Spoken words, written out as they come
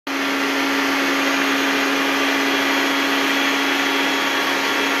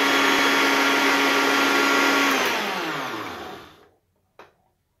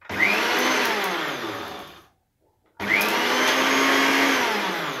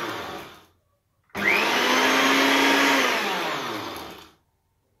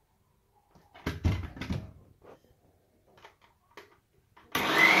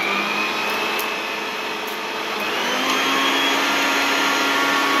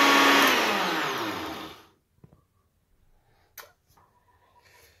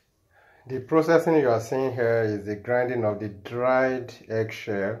The processing you are seeing here is the grinding of the dried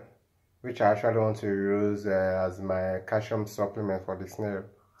eggshell, which I actually want to use as my calcium supplement for the snail.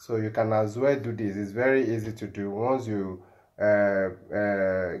 So you can as well do this. It's very easy to do. Once you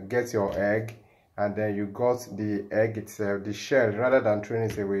get your egg, and then you got the egg itself, the shell, rather than throwing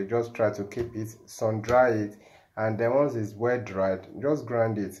it away, just try to keep it, sun dry it, and then once it's well dried, just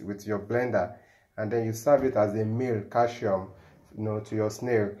grind it with your blender, and then you serve it as a meal, calcium, to your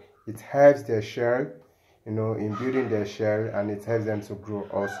snail. It helps their shell, in building their shell, and it helps them to grow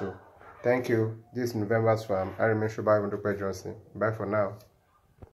also. Thank you. This is Nuvembarz farm. I remain Sobayo. Bye for now.